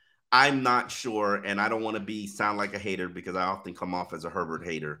 And I'm not sure, and I don't want to sound like a hater because I often come off as a Herbert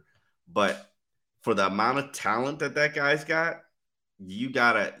hater. But for the amount of talent that guy's got, you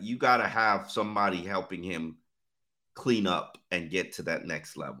gotta have somebody helping him clean up and get to that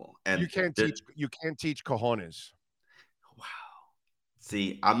next level. And you can't teach cojones. Wow.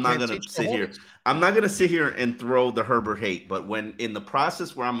 See, I'm not gonna sit here and throw the Herbert hate, but when in the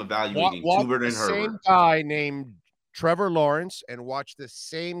process where I'm evaluating Hubert and Herbert, same guy named Trevor Lawrence and watch the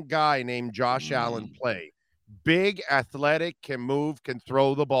same guy named Josh Allen play. Big, athletic, can move, can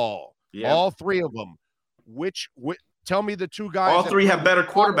throw the ball. Yeah. All 3 of them. Which tell me the 2 guys. All 3 have better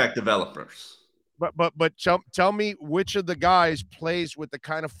quarterback developers. But tell me which of the guys plays with the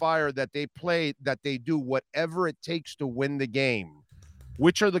kind of fire that they play, that they do whatever it takes to win the game.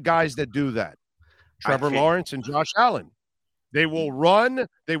 Which are the guys that do that? Trevor can't- Lawrence and Josh Allen. They will run.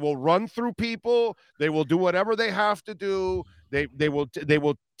 They will run through people. They will do whatever they have to do. They will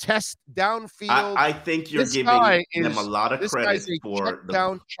test downfield. I think you're This giving guy them a lot of This credit guy's a for check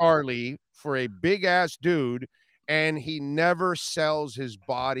down Charlie for a big ass dude, and he never sells his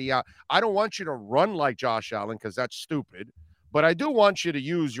body out. I don't want you to run like Josh Allen because that's stupid, but I do want you to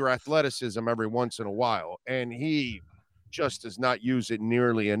use your athleticism every once in a while, and he just does not use it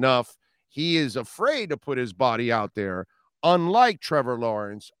nearly enough. He is afraid to put his body out there, unlike Trevor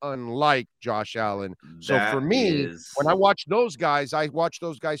Lawrence, unlike Josh Allen. So That for me, is- when I watch those guys, I watch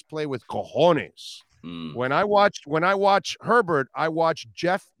those guys play with cojones. Mm. When I watch Herbert, I watch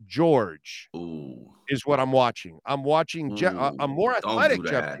Jeff George Ooh. is what I'm watching. I'm watching a more Don't athletic do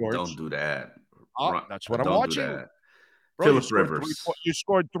Jeff that. George. Don't do that. That's what I'm Don't do watching. that. Bro, Phillip you scored Rivers. You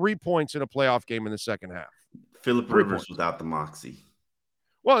scored 3 points in a playoff game in the second half. Phillip 3 Rivers points. without the moxie.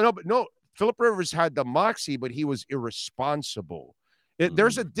 Well, no. Phillip Rivers had the moxie, but he was irresponsible.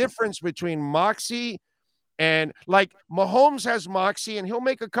 There's a difference between moxie and, like, Mahomes has moxie, and he'll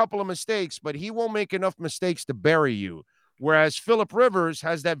make a couple of mistakes, but he won't make enough mistakes to bury you. Whereas Phillip Rivers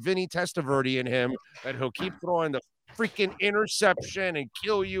has that Vinny Testaverde in him that he'll keep throwing the freaking interception and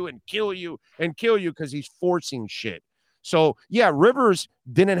kill you and kill you and kill you because he's forcing shit. So yeah, Rivers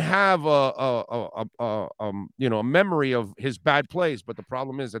didn't have a memory of his bad plays, but the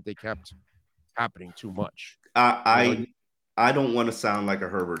problem is that they kept happening too much. I don't want to sound like a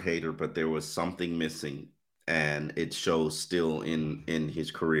Herbert hater, but there was something missing, and it shows still in his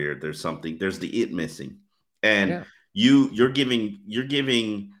career. There's the it missing, and you're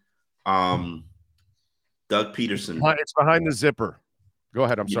giving Doug Peterson. It's behind the zipper. Go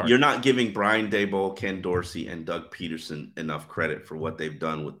ahead. I'm sorry. You're not giving Brian Daboll, Ken Dorsey, and Doug Peterson enough credit for what they've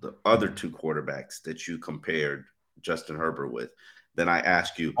done with the other two quarterbacks that you compared Justin Herbert with. Then I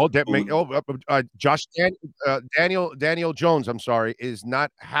ask you, Daniel Jones, I'm sorry, is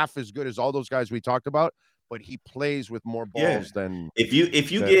not half as good as all those guys we talked about, but he plays with more balls than. If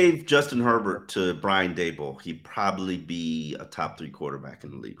you gave Justin Herbert to Brian Daboll, he'd probably be a top 3 quarterback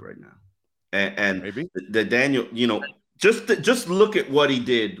in the league right now. And maybe the Daniel, just look at what he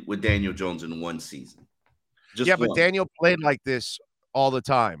did with Daniel Jones in one season. But Daniel played like this all the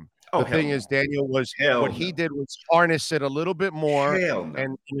time. The thing is, Daniel he did was harness it a little bit more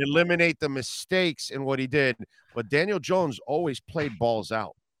and eliminate the mistakes in what he did. But Daniel Jones always played balls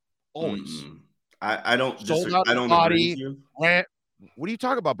out. Always. I don't agree with you. What are you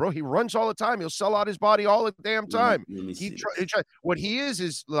talking about, bro? He runs all the time. He'll sell out his body all the damn time. What he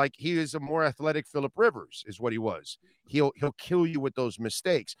is like he is a more athletic Phillip Rivers is what he was. He'll kill you with those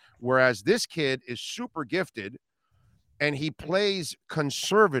mistakes. Whereas this kid is super gifted, and he plays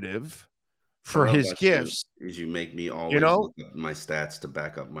conservative for his gifts. You make me always look at my stats to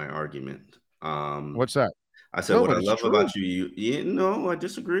back up my argument. What's that? I said, what I love about you, I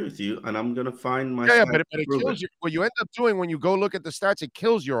disagree with you, and I'm going to find my but it kills you. What you end up doing when you go look at the stats, it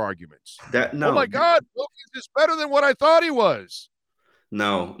kills your arguments. Oh, my God, Wilkins is better than what I thought he was.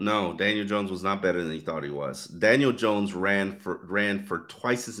 No, Daniel Jones was not better than he thought he was. Daniel Jones ran for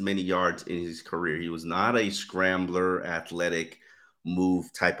twice as many yards in his career. He was not a scrambler, athletic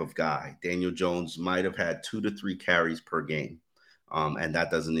move type of guy. Daniel Jones might have had 2 to 3 carries per game, and that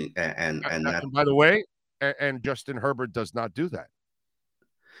doesn't. And by the way. And Justin Herbert does not do that.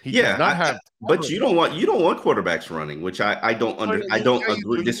 He does not have. But you don't want quarterbacks running, which I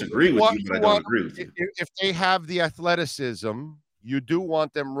don't disagree with you, but I don't agree with you. If they have the athleticism, you do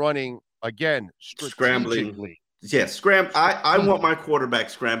want them running again, scrambling. Yes, I want my quarterback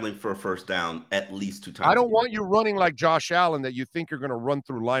scrambling for a first down at least 2 times. I don't want you running like Josh Allen that you think you're going to run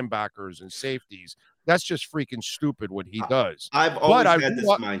through linebackers and safeties. That's just freaking stupid what he does. I've always had this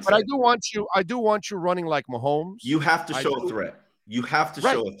mindset. But I do want you running like Mahomes. You have to show a threat. You have to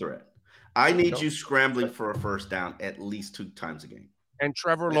show a threat. I need you scrambling for a first down at least 2 times a game. And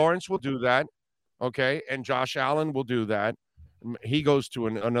Trevor Lawrence will do that. Okay. And Josh Allen will do that. He goes to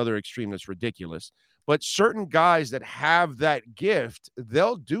another extreme that's ridiculous. But certain guys that have that gift,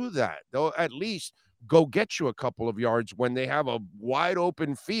 they'll do that. They'll at least go get you a couple of yards when they have a wide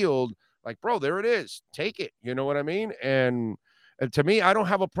open field. Like, bro, there it is. Take it. You know what I mean? And to me, I don't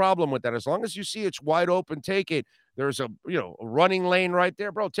have a problem with that. As long as you see it's wide open, take it. There's a running lane right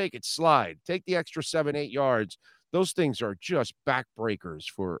there, bro. Take it. Slide. Take the extra 7-8 yards. Those things are just backbreakers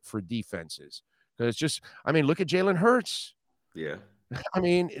for defenses. Because it's just, look at Jalen Hurts. Yeah.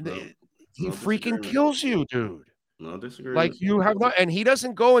 He freaking kills you, dude. No, disagree. Like you have not, and he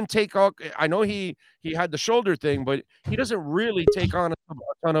doesn't go and take off. I know he had the shoulder thing, but he doesn't really take on a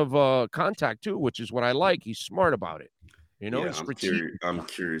ton of contact too, which is what I like. He's smart about it. You know, Yeah, he's strategic. I'm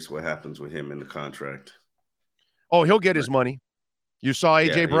curious what happens with him in the contract. Oh, he'll get his money. You saw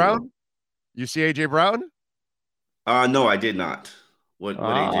AJ Yeah, Brown? You see AJ Brown? No, I did not. What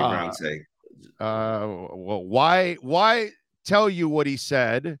AJ Brown say? Well, why tell you what he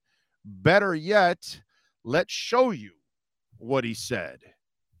said? Better yet, let's show you what he said.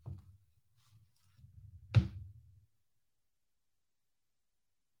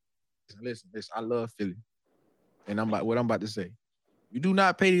 Listen, I love Philly. And what I'm about to say. You do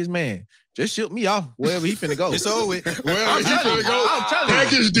not pay this man. Just ship me off wherever he finna go. It's over with. I'm telling you.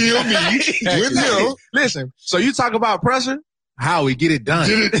 Package deal me with him. Listen, so you talk about pressure, how we get it done.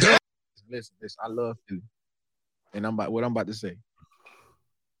 Listen, I love Philly. And what I'm about to say.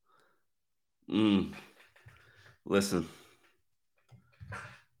 Listen.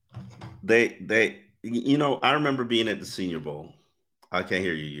 They I remember being at the Senior Bowl. I can't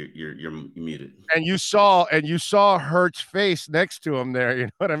hear you. You're muted. And you saw Hurts' face next to him there. You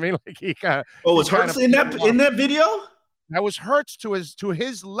know what I mean? Like he kind of. Oh, was Hurts in that video? That was Hurts to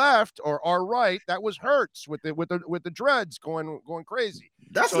his left or our right. That was Hurts with the dreads going crazy.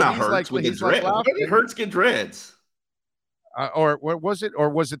 That's not Hurts with the dreads. How did Hurts get dreads? Or what was it? Or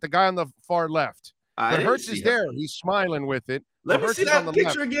was it the guy on the far left? But Hurts is there. He's smiling with it. Let me see that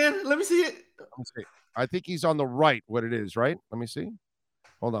picture again. Let me see it. Let me see. I think he's on the right. What it is, right? Let me see.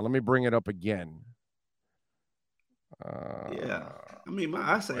 Hold on. Let me bring it up again. Yeah. I mean,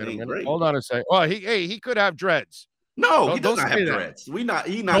 my eyesight ain't great. Hold on a second. Well, he could have dreads. No, he does not have dreads.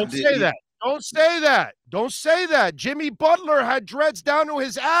 Don't say that. Don't say that. Don't say that. Jimmy Butler had dreads down to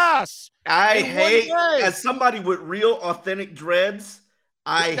his ass. I hate, as somebody with real authentic dreads,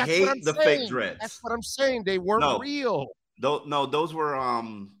 I hate the fake dreads. That's what I'm saying. They weren't real. Those were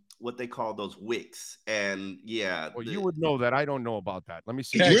what they call those wicks. And yeah. Well, you would know that. I don't know about that. Let me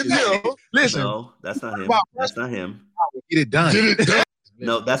see. Listen. No, that's not him. That's not him. Get it done.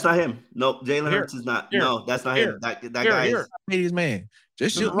 No, that's not him. No, Jalen Hurts is not. No, that's not him. That guy is. Pay this man.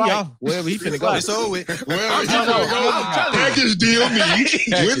 Just shoot me off wherever he finna go. It's over with. Package deal me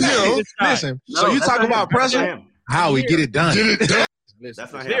with him. Listen, so you talk about pressure, how we get it done.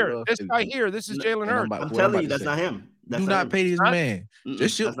 That's not him. This guy here. This is Jalen Hurts. I'm telling you, that's not him. Do not pay this man.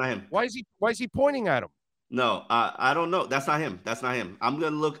 Just shoot. That's not him. Why is he pointing at him? No, I don't know. That's not him. That's not him. I'm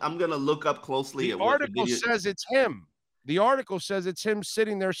gonna look up closely. The article says it's him. The article says it's him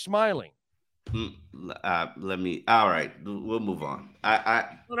sitting there smiling. Let me. All right, we'll move on.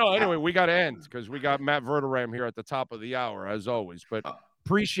 Anyway, we got to end because we got Matt Verderam here at the top of the hour as always. But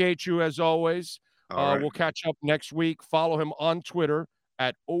appreciate you as always. Right. We'll catch up next week. Follow him on Twitter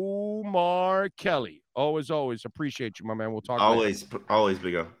at Omar Kelly. Always appreciate you, my man. We'll talk. Always,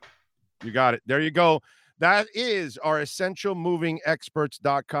 Big O. You got it. There you go. That is our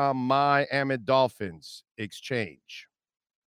EssentialMovingExperts.com Miami Dolphins exchange.